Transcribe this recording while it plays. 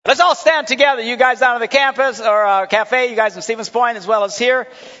Let's all stand together. You guys down at the campus or cafe, you guys in Stevens Point as well as here.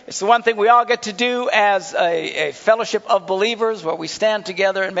 It's the one thing we all get to do as a fellowship of believers where we stand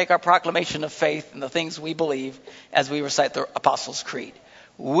together and make our proclamation of faith in the things we believe as we recite the Apostles' Creed.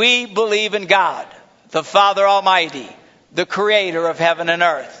 We believe in God, the Father Almighty, the creator of heaven and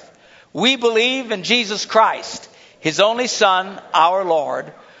earth. We believe in Jesus Christ, his only Son, our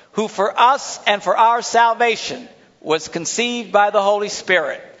Lord, who for us and for our salvation was conceived by the Holy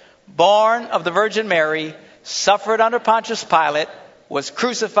Spirit, born of the Virgin Mary, suffered under Pontius Pilate, was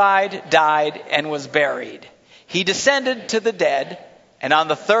crucified, died, and was buried. He descended to the dead, and on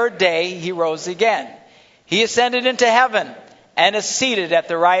the third day he rose again. He ascended into heaven and is seated at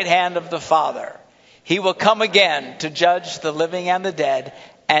the right hand of the Father. He will come again to judge the living and the dead,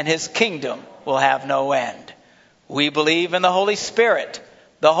 and his kingdom will have no end. We believe in the Holy Spirit,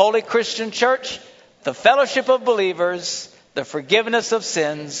 the Holy Christian Church, the fellowship of believers, the forgiveness of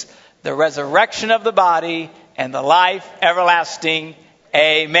sins, the resurrection of the body, and the life everlasting.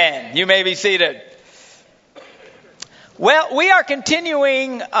 Amen. You may be seated. Well, we are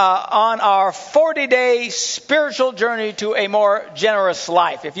continuing on our 40-day spiritual journey to a more generous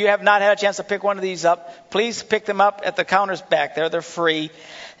life. If you have not had a chance to pick one of these up, please pick them up at the counters back there. They're free.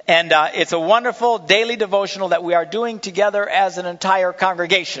 And it's a wonderful daily devotional that we are doing together as an entire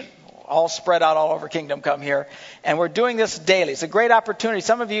congregation. All spread out all over Kingdom Come here. And we're doing this daily. It's a great opportunity.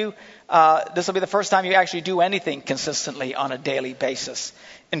 Some of you, this will be the first time you actually do anything consistently on a daily basis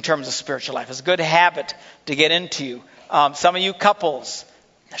in terms of spiritual life. It's a good habit to get into. Some of you couples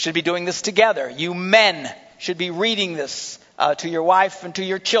should be doing this together. You men should be reading this to your wife and to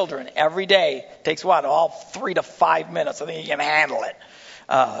your children every day. It takes all 3 to 5 minutes. I think you can handle it.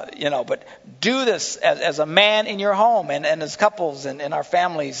 But do this as a man in your home and as couples and in our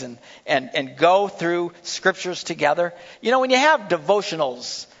families and go through scriptures together. You know, when you have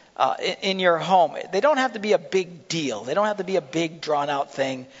devotionals in your home, they don't have to be a big deal. They don't have to be a big drawn out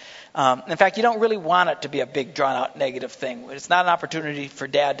thing. In fact, you don't really want it to be a big drawn out negative thing. It's not an opportunity for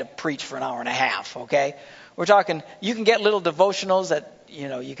dad to preach for an hour and a half, okay? We're talking, you can get little devotionals that,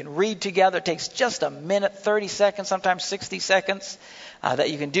 you can read together. It takes just a minute, 30 seconds, sometimes 60 seconds.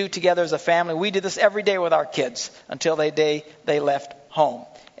 That you can do together as a family. We did this every day with our kids until they left home.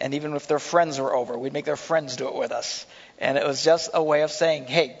 And even if their friends were over, we'd make their friends do it with us. And it was just a way of saying,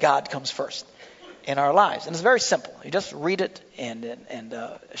 hey, God comes first in our lives. And it's very simple. You just read it and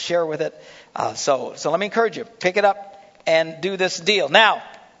share with it. So let me encourage you. Pick it up and do this deal. Now,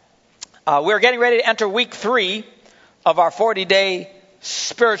 we're getting ready to enter week 3 of our 40-day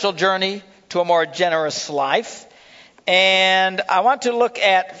spiritual journey to a more generous life. And I want to look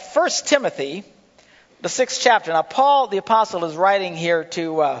at 1 Timothy, the 6th chapter. Now, Paul, the apostle, is writing here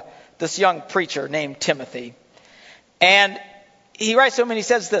to this young preacher named Timothy. And he writes to him and he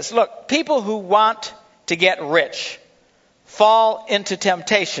says this, look, people who want to get rich fall into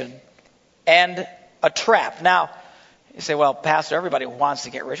temptation and a trap. Now, you say, well, Pastor, everybody wants to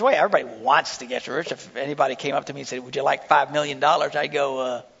get rich. Well, everybody wants to get rich. If anybody came up to me and said, would you like $5 million? I'd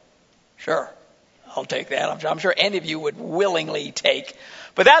go, sure. I'll take that. I'm sure any of you would willingly take.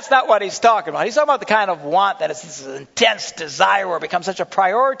 But that's not what he's talking about. He's talking about the kind of want that is this intense desire where it becomes such a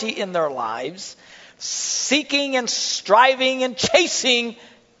priority in their lives, seeking and striving and chasing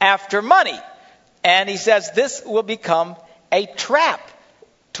after money. And he says this will become a trap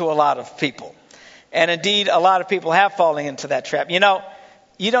to a lot of people. And indeed, a lot of people have fallen into that trap. You know,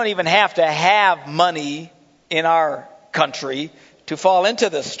 you don't even have to have money in our country to fall into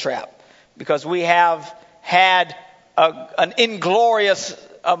this trap. Because we have had an inglorious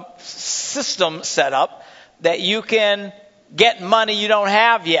system set up that you can get money you don't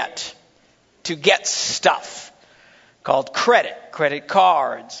have yet to get stuff called credit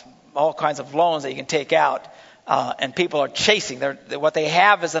cards, all kinds of loans that you can take out. And people are chasing. What they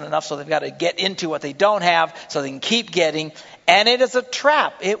have isn't enough, so they've got to get into what they don't have so they can keep getting. And it is a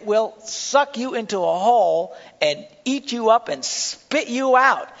trap. It will suck you into a hole and eat you up and spit you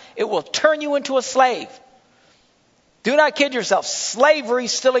out. It will turn you into a slave. Do not kid yourself. Slavery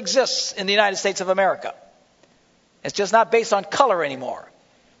still exists in the United States of America. It's just not based on color anymore.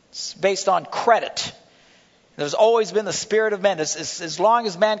 It's based on credit. There's always been the spirit of men. As long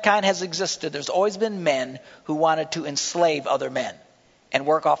as mankind has existed, there's always been men who wanted to enslave other men and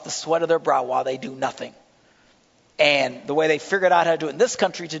work off the sweat of their brow while they do nothing. And the way they figured out how to do it in this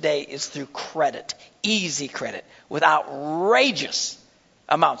country today is through credit, easy credit, with outrageous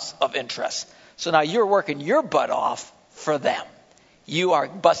amounts of interest. So now you're working your butt off for them. You are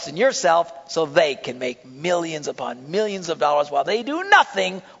busting yourself so they can make millions upon millions of dollars while they do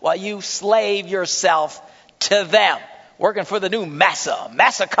nothing, while you slave yourself to them. working for the new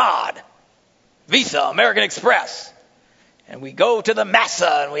MasterCard, Visa, American Express. And we go to the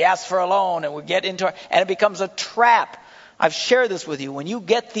Massa and we ask for a loan and we get into it, and it becomes a trap. I've shared this with you. When you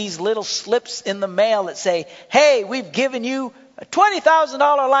get these little slips in the mail that say, hey, we've given you a $20,000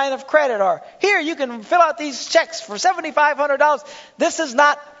 line of credit, or here, you can fill out these checks for $7,500. This is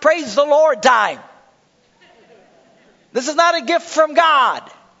not praise the Lord time. This is not a gift from God.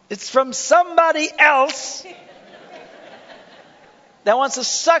 It's from somebody else that wants to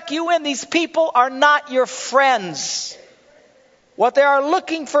suck you in. These people are not your friends. What they are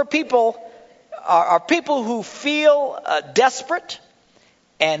looking for people are people who feel desperate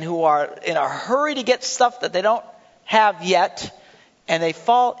and who are in a hurry to get stuff that they don't have yet, and they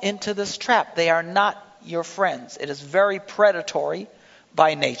fall into this trap. They are not your friends. It is very predatory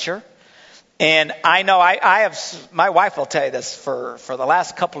by nature. And I know I have, my wife will tell you this, for the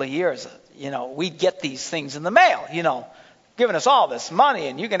last couple of years, we get these things in the mail, giving us all this money,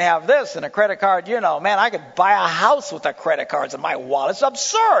 and you can have this and a credit card. Man, I could buy a house with the credit cards in my wallet. It's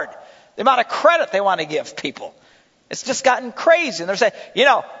absurd, the amount of credit they want to give people. It's just gotten crazy. And they're saying,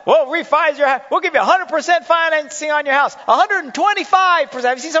 we'll refinance your house. We'll give you 100% financing on your house. 125%.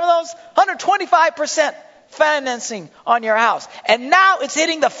 Have you seen some of those? 125% financing on your house. And now it's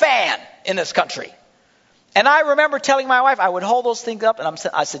hitting the fan in this country. And I remember telling my wife, I would hold those things up, and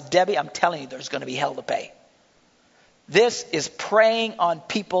I said, Debbie, I'm telling you, there's going to be hell to pay. This is preying on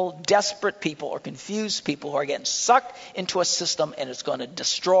people, desperate people, or confused people who are getting sucked into a system, and it's going to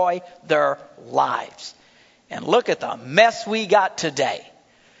destroy their lives. And look at the mess we got today.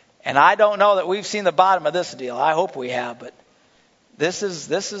 And I don't know that we've seen the bottom of this deal. I hope we have, but this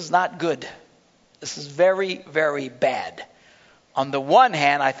is not good. This is very, very bad. On the one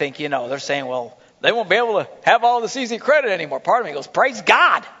hand, I think, they're saying, well, they won't be able to have all this easy credit anymore. Part of me goes, praise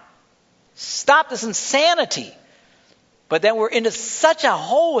God. Stop this insanity. But then we're into such a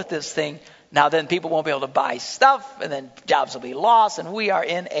hole with this thing. Now then people won't be able to buy stuff, and then jobs will be lost, and we are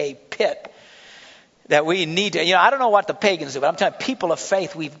in a pit that we need to, I don't know what the pagans do, but I'm telling you, people of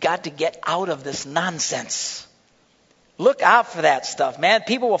faith, we've got to get out of this nonsense. Look out for that stuff, man.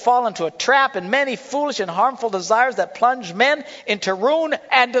 People will fall into a trap and many foolish and harmful desires that plunge men into ruin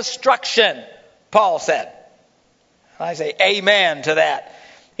and destruction, Paul said. And I say amen to that.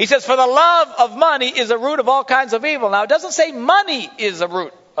 He says, for the love of money is a root of all kinds of evil. Now, it doesn't say money is a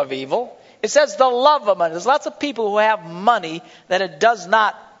root of evil. It says the love of money. There's lots of people who have money that it does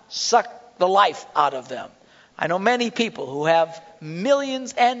not suck the life out of them. I know many people who have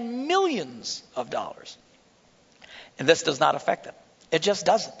millions and millions of dollars. And this does not affect them. It just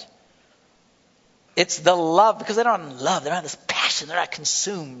doesn't. It's the love, because they don't have love. They don't have this passion. They're not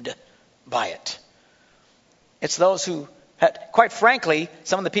consumed by it. It's those who, quite frankly,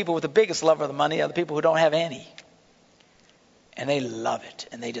 some of the people with the biggest love of the money are the people who don't have any. And they love it.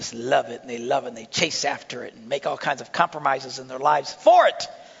 And they just love it. And they love it. And they chase after it and make all kinds of compromises in their lives for it.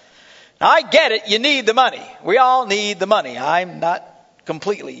 Now, I get it. You need the money. We all need the money. I'm not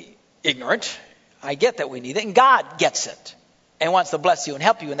completely ignorant. I get that we need it. And God gets it and wants to bless you and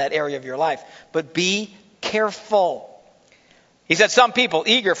help you in that area of your life. But be careful. He said some people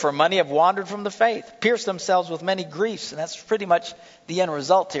eager for money have wandered from the faith, pierced themselves with many griefs. And that's pretty much the end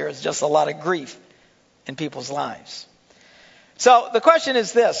result here, is just a lot of grief in people's lives. So the question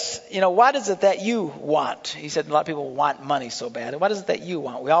is this, what is it that you want? He said a lot of people want money so bad. What is it that you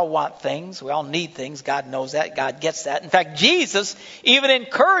want? We all want things. We all need things. God knows that. God gets that. In fact, Jesus even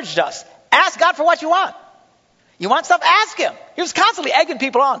encouraged us. Ask God for what you want. You want stuff? Ask Him. He was constantly egging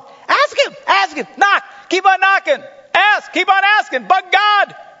people on. Ask Him. Ask Him. Knock. Keep on knocking. Ask. Keep on asking. Bug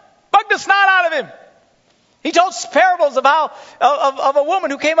God. Bug the snot out of Him. He told parables of how of a woman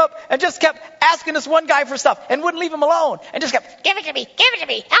who came up and just kept asking this one guy for stuff and wouldn't leave him alone, and just kept, give it to me, help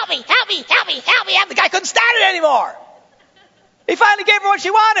me, help me, help me, help me. And the guy couldn't stand it anymore. He finally gave her what she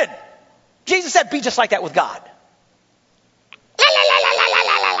wanted. Jesus said, be just like that with God. La, la, la, la, la,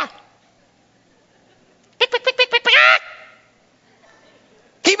 la, la, la. Pick, pick, pick, pick, pick, pick.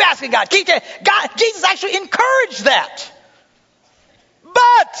 Keep asking God. God. Jesus actually encouraged that.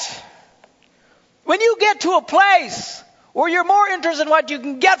 But when you get to a place where you're more interested in what you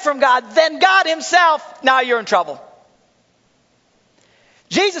can get from God than God Himself, now you're in trouble.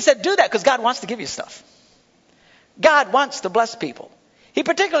 Jesus said do that because God wants to give you stuff. God wants to bless people. He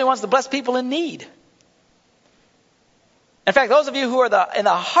particularly wants to bless people in need. In fact, those of you who are in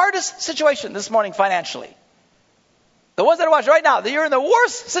the hardest situation this morning financially, the ones that are watching right now, that you're in the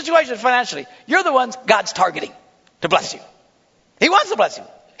worst situation financially, you're the ones God's targeting to bless you. He wants to bless you.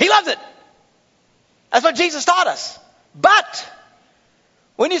 He loves it. That's what Jesus taught us. But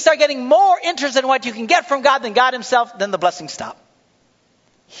When you start getting more interested in what you can get from God than God himself, then the blessings stop.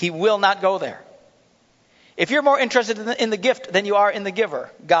 He will not go there. If you're more interested in the gift than you are in the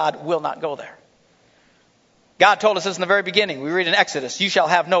giver, God will not go there. God told us this in the very beginning. We read in Exodus, you shall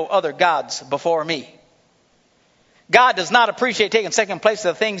have no other gods before me. God does not appreciate taking second place to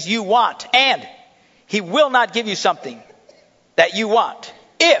the things you want. And he will not give you something that you want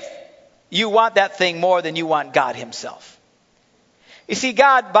if you want that thing more than you want God himself. You see,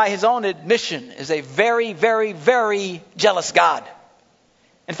 God, by his own admission, is a very, very, very jealous God.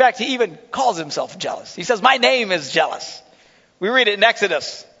 In fact, he even calls himself jealous. He says, my name is jealous. We read it in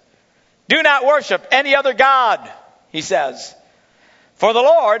Exodus. Do not worship any other God, he says. For the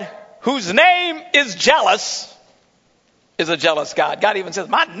Lord, whose name is jealous, is a jealous God. God even says,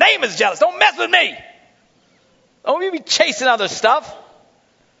 my name is jealous. Don't mess with me. Don't be chasing other stuff.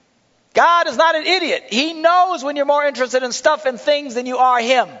 God is not an idiot. He knows when you're more interested in stuff and things than you are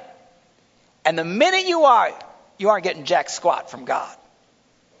him. And the minute you aren't getting jack squat from God.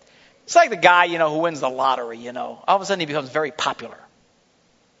 It's like the guy, who wins the lottery, All of a sudden he becomes very popular.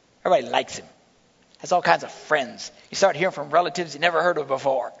 Everybody likes him. Has all kinds of friends. You start hearing from relatives you never heard of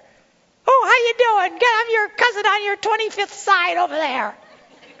before. Oh, how you doing? I'm your cousin on your 25th side over there.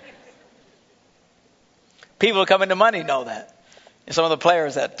 People who come into money know that. And some of the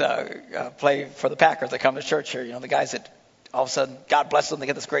players that play for the Packers that come to church here, the guys that all of a sudden, God bless them, they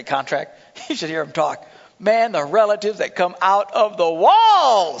get this great contract. You should hear them talk. Man, the relatives that come out of the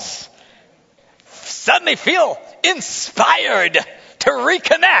walls suddenly feel inspired to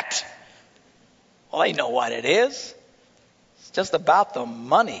reconnect. Well, they know what it is. It's just about the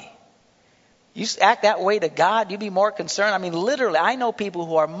money. You act that way to God, you'd be more concerned. I mean, literally, I know people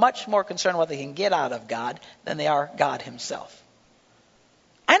who are much more concerned what they can get out of God than they are God himself.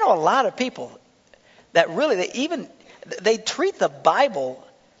 I know a lot of people that really, they treat the Bible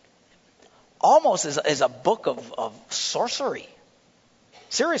almost as a book of sorcery.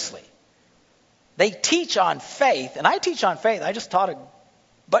 Seriously. They teach on faith, and I teach on faith. I just taught a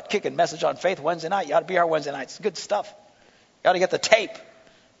butt-kicking message on faith Wednesday night. You ought to be our Wednesday nights. It's good stuff. You ought to get the tape,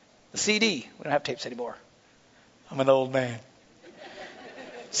 the CD. We don't have tapes anymore. I'm an old man.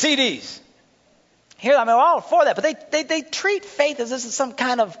 CDs. Here, I'm all for that, but they treat faith as this is some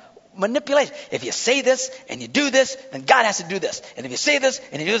kind of manipulation. If you say this and you do this, then God has to do this. And if you say this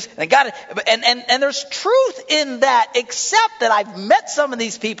and you do this, then God... And there's truth in that, except that I've met some of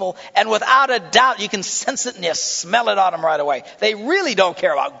these people, and without a doubt, you can sense it and you smell it on them right away. They really don't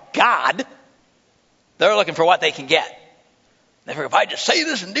care about God. They're looking for what they can get. They figure, if I just say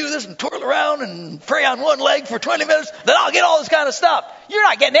this and do this and twirl around and pray on one leg for 20 minutes, then I'll get all this kind of stuff. You're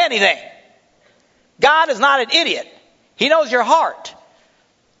not getting anything. God is not an idiot. He knows your heart.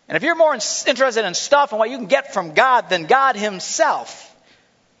 And if you're more interested in stuff and what you can get from God than God himself,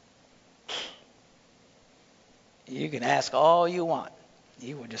 you can ask all you want.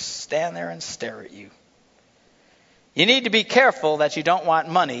 He will just stand there and stare at you. You need to be careful that you don't want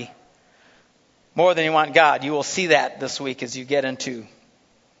money more than you want God. You will see that this week as you get into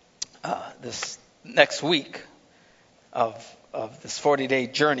this next week of this 40-day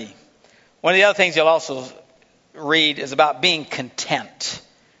journey. One of the other things you'll also read is about being content.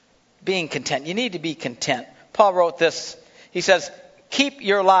 Being content. You need to be content. Paul wrote this. He says, keep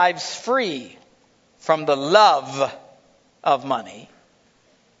your lives free from the love of money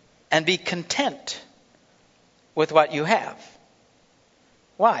and be content with what you have.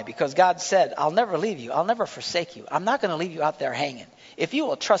 Why? Because God said, I'll never leave you. I'll never forsake you. I'm not going to leave you out there hanging. If you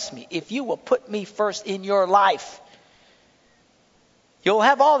will trust me, if you will put me first in your life, you'll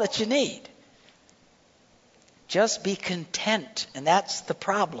have all that you need. Just be content. And that's the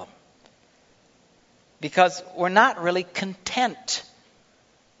problem. Because we're not really content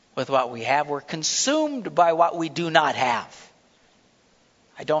with what we have. We're consumed by what we do not have.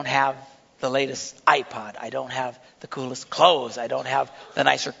 I don't have the latest iPod. I don't have the coolest clothes. I don't have the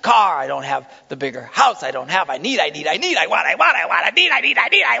nicer car. I don't have the bigger house. I want.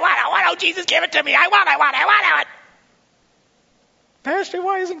 Oh, Jesus, give it to me. I want. Pastor,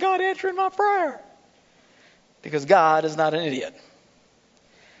 why isn't God answering my prayer? Because God is not an idiot.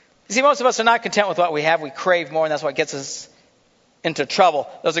 You see, most of us are not content with what we have. We crave more, and that's what gets us into trouble.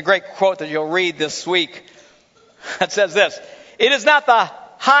 There's a great quote that you'll read this week that says this: it is not the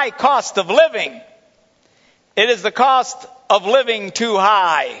high cost of living. It is the cost of living too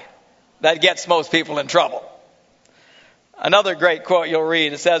high that gets most people in trouble. Another great quote you'll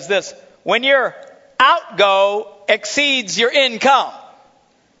read, it says this: when your outgo exceeds your income,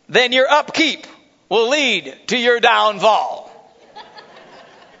 then your upkeep will lead to your downfall.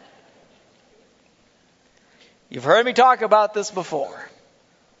 You've heard me talk about this before.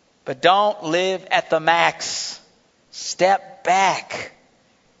 But don't live at the max. Step back.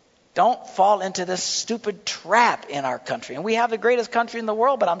 Don't fall into this stupid trap in our country. And we have the greatest country in the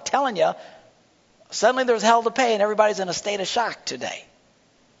world, but I'm telling you, suddenly there's hell to pay and everybody's in a state of shock today.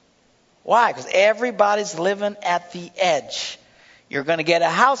 Why? Because everybody's living at the edge. You're going to get a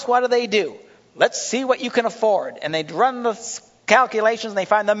house. What do? Let's see what you can afford. And they run the calculations and they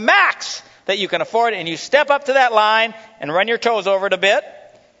find the max that you can afford. And you step up to that line and run your toes over it a bit.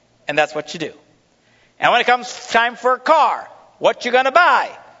 And that's what you do. And when it comes time for a car, what you going to buy?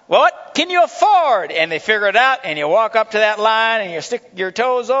 Well, what can you afford? And they figure it out, and you walk up to that line, and you stick your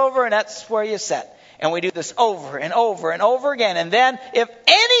toes over, and that's where you set. And we do this over and over and over again. And then if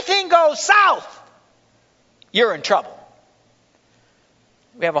anything goes south, you're in trouble.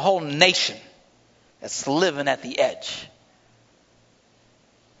 We have a whole nation that's living at the edge.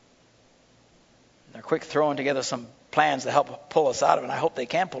 They're quick throwing together some plans to help pull us out of it. And I hope they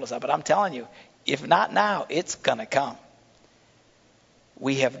can pull us out. But I'm telling you, if not now, it's going to come.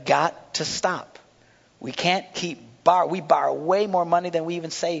 We have got to stop. We can't keep borrowing. We borrow way more money than we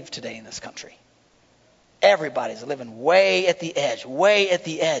even save today in this country. Everybody's living way at the edge, way at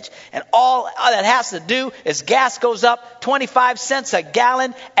the edge. And all that has to do is gas goes up 25 cents a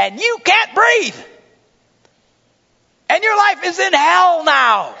gallon and you can't breathe. And your life is in hell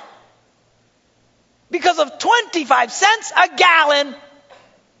now. Because of 25 cents a gallon,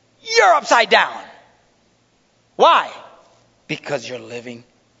 you're upside down. Why? Because you're living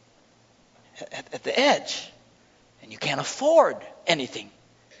at the edge. And you can't afford anything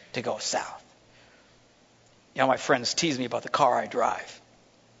to go south. You know, my friends tease me about the car I drive.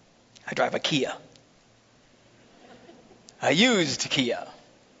 I drive a Kia. A used Kia.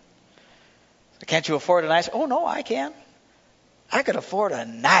 So can't you afford a nice... Oh, no, I can. I could afford a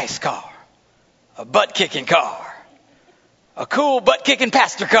nice car. A butt-kicking car. A cool butt-kicking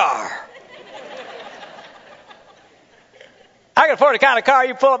pastor car. I can afford the kind of car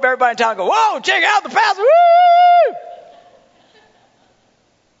you pull up everybody in town and go, whoa, check out the pastor. Woo!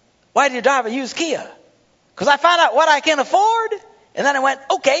 Why did you drive a used Kia? Because I found out what I can afford. And then I went,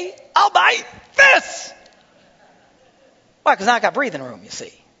 okay, I'll buy this. Why? Because now I got breathing room, you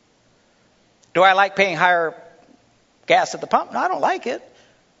see. Do I like paying higher gas at the pump? No, I don't like it.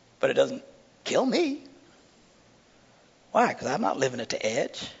 But it doesn't kill me. Why? Because I'm not living at the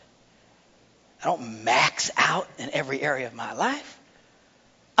edge. I don't max out in every area of my life.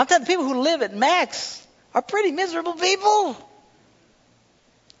 I'm telling you, people who live at max are pretty miserable people.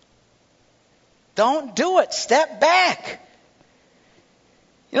 Don't do it. Step back.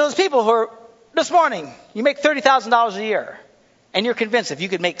 You know, there's people who are, this morning, you make $30,000 a year, and you're convinced if you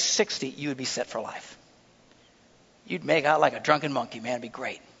could make 60, you would be set for life. You'd make out like a drunken monkey, man. It'd be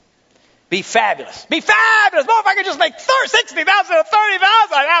great. Be fabulous. Be fabulous. Boy, if I could just make 60,000 or 30,000,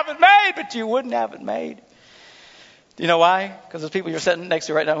 I'd have it made. But you wouldn't have it made. Do you know why? Because there's people you're sitting next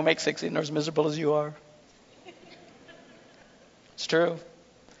to right now who make 60 and they're as miserable as you are. It's true.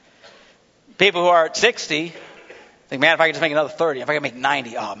 People who are at 60 think, man, if I could just make another 30, if I could make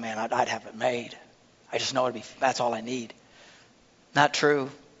 90, oh man, I'd have it made. I just know that's all I need. Not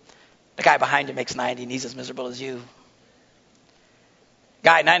true. The guy behind you makes 90 and he's as miserable as you.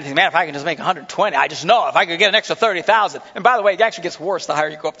 Guy at 90 thinks, man, if I can just make 120, I just know if I could get an extra 30,000. And by the way, it actually gets worse the higher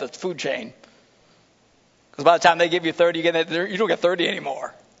you go up the food chain. Because by the time they give you 30, you don't get 30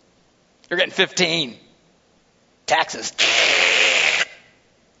 anymore. You're getting 15. Taxes.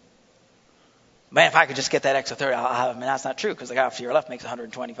 Man, if I could just get that extra 30, I mean, that's not true because the guy off to your left makes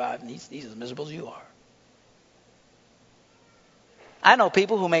 125 and he's as miserable as you are. I know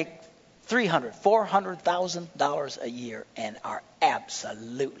people who make $300,000, $400,000 a year and are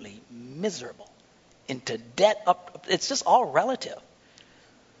absolutely miserable, into debt up. It's just all relative.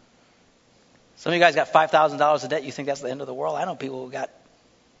 Some of you guys got $5,000 of debt. You think that's the end of the world? I know people who got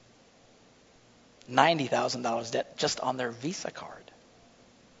 $90,000 debt just on their Visa card.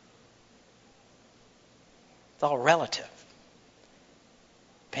 It's all relative.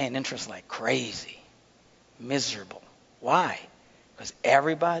 Paying interest like crazy. Miserable. Why? Because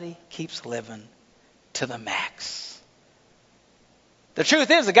everybody keeps living to the max. The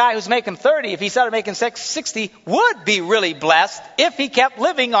truth is, the guy who's making 30, if he started making 60, would be really blessed if he kept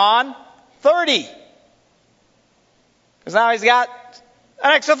living on 30. Because now he's got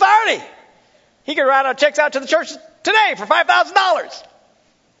an extra 30. He could write out checks out to the church today for $5,000.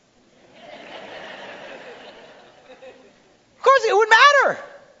 Of course, it wouldn't matter.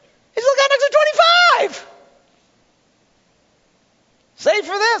 He's still got an extra 25. Save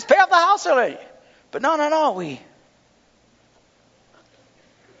for this. Pay off the house already. But no. We,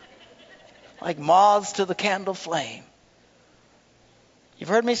 like moths to the candle flame, You've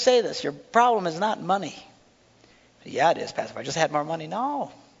heard me say this. Your problem is not money. Yeah, it is, Pastor. If I just had more money.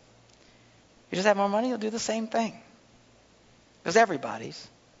 No. You just have more money, you'll do the same thing. Because everybody's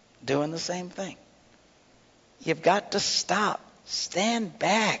doing the same thing. You've got to stop. Stand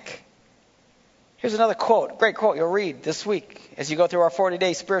back. Here's another quote, great quote you'll read this week as you go through our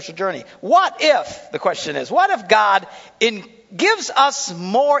 40-day spiritual journey. What if, the question is, what if God gives us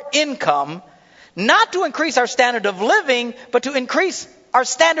more income, not to increase our standard of living, but to increase our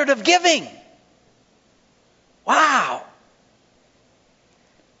standard of giving? Wow.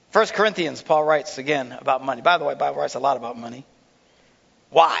 1 Corinthians, Paul writes again about money. By the way, the Bible writes a lot about money.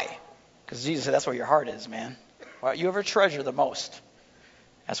 Why? Because Jesus said that's where your heart is, man. What you ever treasure the most,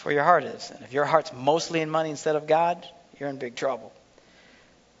 that's where your heart is. And if your heart's mostly in money instead of God, you're in big trouble.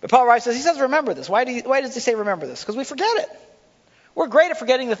 But Paul writes this. He says, remember this. Why does he say remember this? Because we forget it. We're great at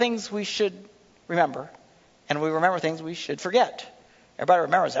forgetting the things we should remember. And we remember things we should forget. Everybody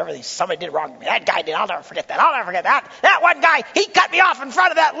remembers everything somebody did wrong to me. That guy did. I'll never forget that. I'll never forget that. That one guy, he cut me off in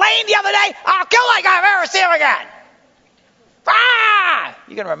front of that lane the other day. I'll kill that guy if I ever see him again. Ah!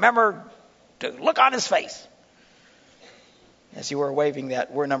 You can remember the look on his face as you were waving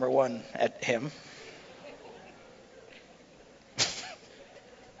that we're number one at him.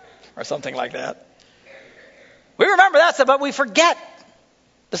 Or something like that. We remember that stuff, but we forget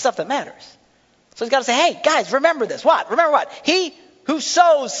the stuff that matters. So he's got to say, hey, guys, remember this. What? Remember what? He who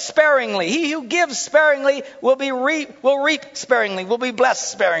sows sparingly, he who gives sparingly will reap sparingly, will be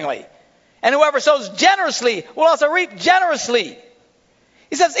blessed sparingly. And whoever sows generously will also reap generously.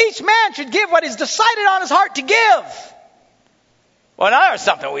 He says each man should give what he's decided on his heart to give. Well, now there's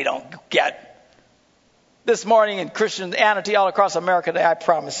something we don't get. This morning in Christianity all across America today, I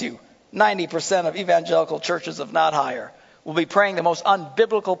promise you, 90% of evangelical churches, if not higher, will be praying the most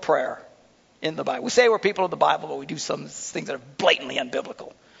unbiblical prayer in the Bible. We say we're people of the Bible, but we do some things that are blatantly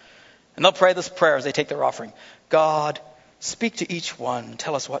unbiblical. And they'll pray this prayer as they take their offering. God, speak to each one.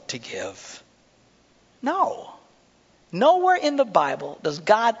 Tell us what to give. No. Nowhere in the Bible does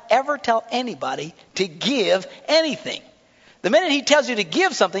God ever tell anybody to give anything. The minute he tells you to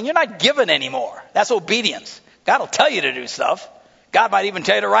give something, you're not giving anymore. That's obedience. God will tell you to do stuff. God might even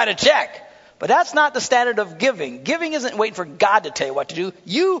tell you to write a check. But that's not the standard of giving. Giving isn't waiting for God to tell you what to do.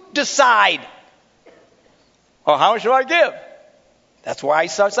 You decide. Oh, how much do I give? That's why he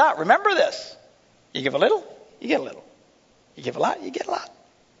starts out. Remember this. You give a little, you get a little. You give a lot, you get a lot.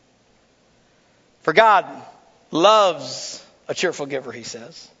 For God loves a cheerful giver, he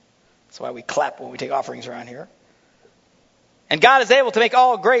says. That's why we clap when we take offerings around here. And God is able to make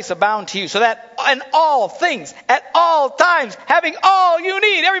all grace abound to you, so that in all things, at all times, having all you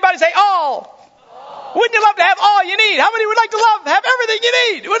need. Everybody say all. Wouldn't you love to have all you need? How many would like to have everything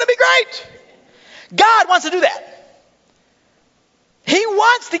you need? Wouldn't it be great? God wants to do that. He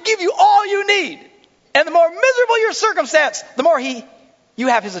wants to give you all you need. And the more miserable your circumstance, the more you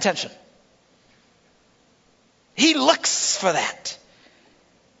have his attention. He looks for that.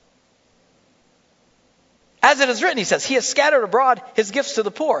 As it is written, he says, he has scattered abroad his gifts to the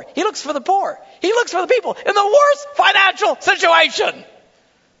poor. He looks for the poor. He looks for the people in the worst financial situation.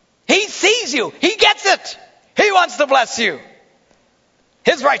 He sees you. He gets it. He wants to bless you.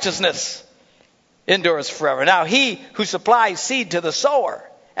 His righteousness endures forever. Now, he who supplies seed to the sower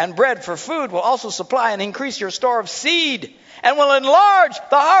and bread for food will also supply and increase your store of seed and will enlarge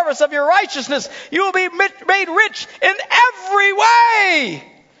the harvest of your righteousness. You will be made rich in every way,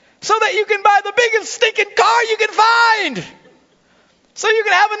 so that you can buy the biggest stinking car you can find. So you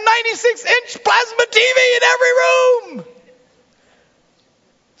can have a 96-inch plasma TV in every room.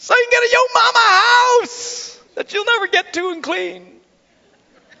 So you can get a Yo Mama house that you'll never get to and clean.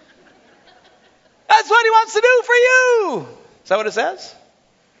 That's what he wants to do for you. Is that what it says?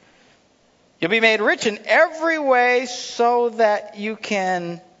 You'll be made rich in every way so that you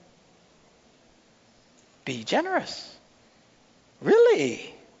can be generous.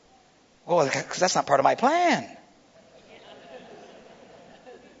 Really? Well, because that's not part of my plan.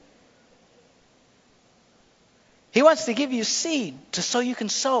 He wants to give you seed so you can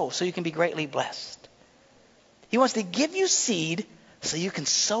sow, so you can be greatly blessed. He wants to give you seed so you can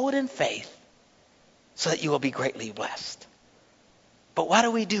sow it in faith, so that you will be greatly blessed. But what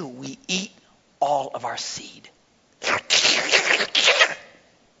do? We eat all of our seed.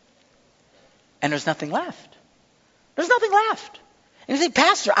 And there's nothing left. There's nothing left. And you say,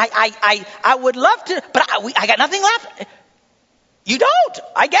 Pastor, I would love to, but I got nothing left. You don't.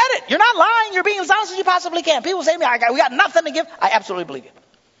 I get it. You're not lying. You're being as honest as you possibly can. People say to me, we got nothing to give. I absolutely believe you.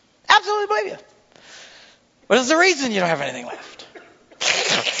 Absolutely believe you. What is the reason you don't have anything left?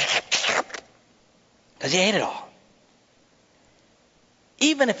 Because you ate it all.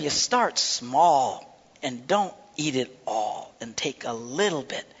 even if you start small and don't eat it all and take a little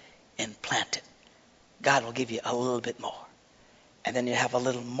bit and plant it, God will give you a little bit more. And then you have a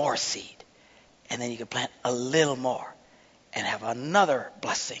little more seed. And then you can plant a little more and have another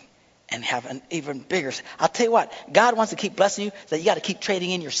blessing and have an even bigger. I'll tell you what, God wants to keep blessing you, so you got to keep trading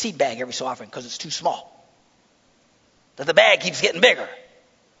in your seed bag every so often because it's too small. That the bag keeps getting bigger.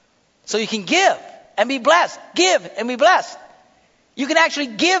 So you can give and be blessed. Give and be blessed. You can actually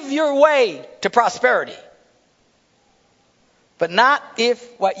give your way to prosperity. But not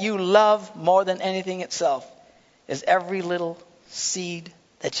if what you love more than anything itself is every little seed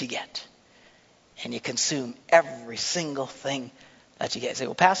that you get. And you consume every single thing that you get. You say,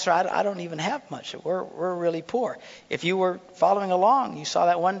 well, Pastor, I don't even have much. We're really poor. If you were following along, you saw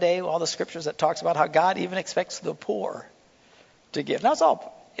that one day, all the scriptures that talks about how God even expects the poor to give. Now, it's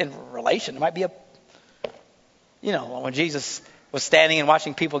all in relation. It might be when Jesus was standing and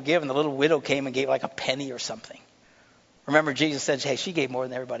watching people give, and the little widow came and gave like a penny or something. Remember, Jesus said, hey, she gave more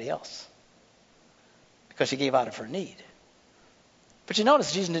than everybody else because she gave out of her need. But you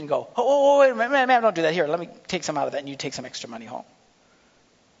notice Jesus didn't go, oh, wait a minute, man, don't do that. Here, let me take some out of that, and you take some extra money home.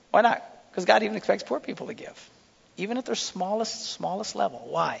 Why not? Because God even expects poor people to give, even at their smallest level.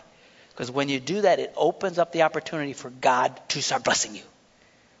 Why? Because when you do that, it opens up the opportunity for God to start blessing you.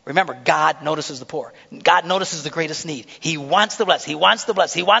 Remember, God notices the poor. God notices the greatest need. He wants to bless. He wants to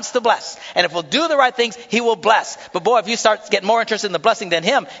bless. He wants to bless. And if we'll do the right things, He will bless. But boy, if you start getting more interested in the blessing than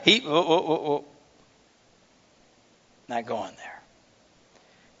Him, not going there.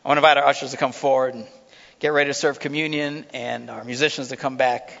 I want to invite our ushers to come forward and get ready to serve communion, and our musicians to come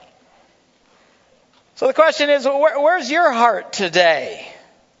back. So the question is, where's your heart today?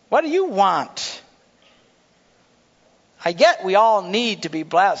 What do you want? I get we all need to be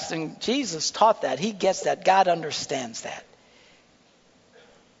blessed, and Jesus taught that. He gets that. God understands that.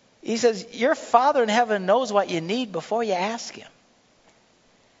 He says, your Father in heaven knows what you need before you ask Him.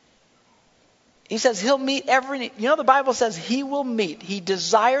 He says He'll meet every need. You know, the Bible says He will meet. He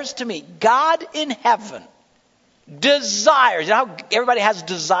desires to meet. God in heaven desires. You know how everybody has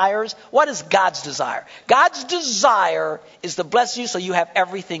desires? What is God's desire? God's desire is to bless you so you have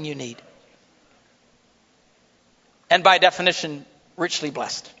everything you need. And by definition, richly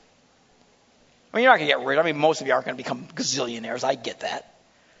blessed. I mean, you're not going to get rich. I mean, most of you aren't going to become gazillionaires. I get that.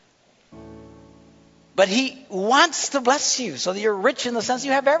 But He wants to bless you so that you're rich in the sense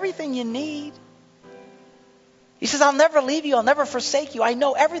you have everything you need. He says, I'll never leave you. I'll never forsake you. I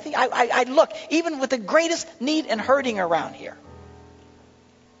know everything. I look, even with the greatest need and hurting around here.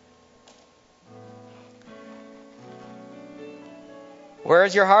 Where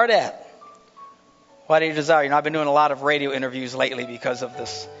is your heart at? What do you desire? I've been doing a lot of radio interviews lately because of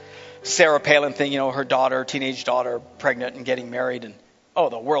this Sarah Palin thing. Her daughter, teenage daughter, pregnant and getting married. And,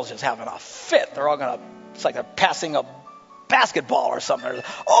 the world's just having a fit. They're all it's like they're passing a basketball or something.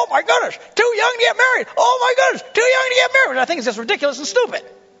 Oh, my goodness, too young to get married. Oh, my goodness, too young to get married. And I think it's just ridiculous and stupid.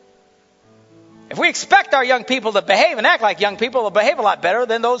 If we expect our young people to behave and act like young people, they'll behave a lot better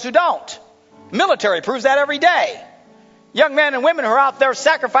than those who don't. Military proves that every day. Young men and women who are out there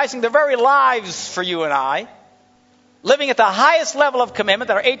sacrificing their very lives for you and I, living at the highest level of commitment,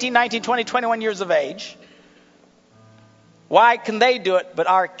 that are 18, 19, 20, 21 years of age. Why can they do it, but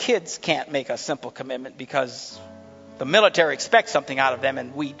our kids can't make a simple commitment because the military expects something out of them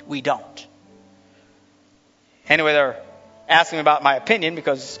and we don't? Anyway, they're asking me about my opinion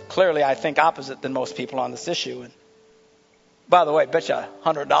because clearly I think opposite than most people on this issue. And by the way, bet you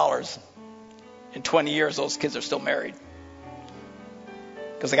 $100 in 20 years those kids are still married.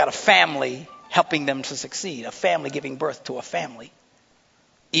 Because they got a family helping them to succeed, a family giving birth to a family,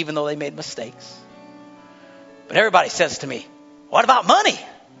 even though they made mistakes. But everybody says to me, what about money?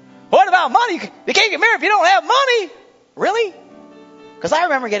 What about money? You can't get married if you don't have money. Really? Because I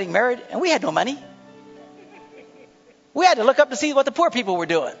remember getting married and we had no money. We had to look up to see what the poor people were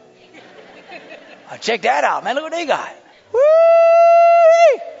doing. Check that out, man. Look what they got. Woo!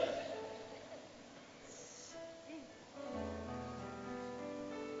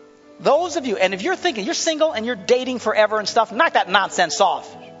 Those of you, and if you're thinking you're single and you're dating forever and stuff, knock that nonsense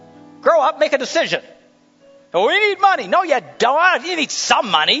off. Grow up, make a decision. Oh, we need money. No, you don't. You need some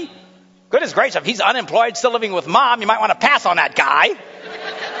money. Goodness gracious, if he's unemployed, still living with mom, you might want to pass on that guy.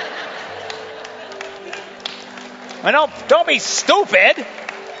 I mean, don't be stupid.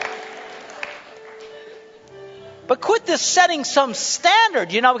 But quit this setting some standard,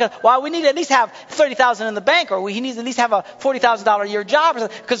 because, we need to at least have $30,000 in the bank, or we need to at least have a $40,000 a year job.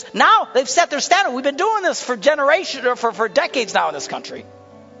 Because now they've set their standard. We've been doing this for generations, or for decades now in this country.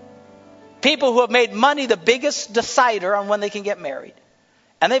 People who have made money the biggest decider on when they can get married.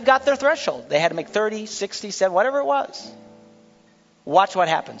 And they've got their threshold. They had to make 30, 60, 70, whatever it was. Watch what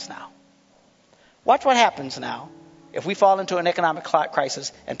happens now. Watch what happens now. If we fall into an economic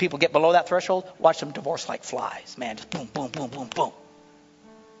crisis and people get below that threshold, watch them divorce like flies. Man, just boom, boom, boom, boom, boom.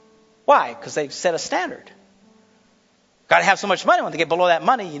 Why? Because they've set a standard. Got to have so much money. When they get below that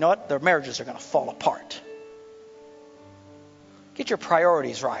money, you know what? Their marriages are going to fall apart. Get your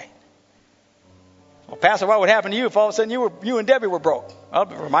priorities right. Well, Pastor, what would happen to you if all of a sudden you and Debbie were broke? Well,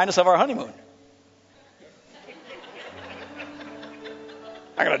 remind us of our honeymoon.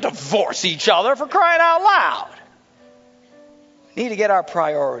 Not going to divorce each other, for crying out loud. Need to get our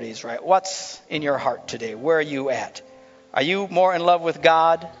priorities right. What's in your heart today? Where are you at? Are you more in love with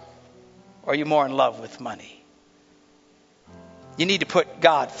God, or are you more in love with money? You need to put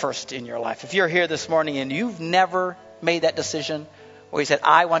God first in your life. If you're here this morning and you've never made that decision, or you said,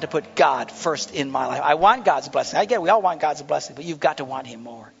 I want to put God first in my life. I want God's blessing. I get it. We all want God's blessing, but you've got to want him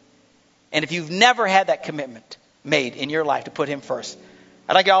more. And if you've never had that commitment made in your life to put him first,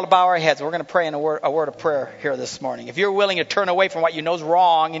 I'd like you all to bow our heads. We're going to pray in a word of prayer here this morning. If you're willing to turn away from what you know is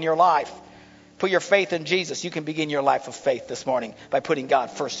wrong in your life, put your faith in Jesus, you can begin your life of faith this morning by putting God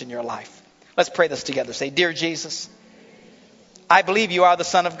first in your life. Let's pray this together. Say, Dear Jesus, I believe you are the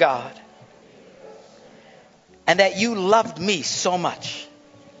Son of God, and that you loved me so much.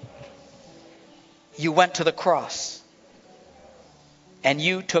 You went to the cross, and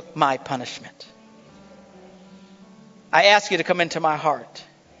you took my punishment. I ask you to come into my heart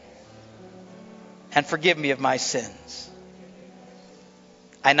and forgive me of my sins.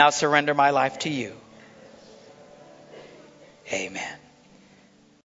 I now surrender my life to you. Amen.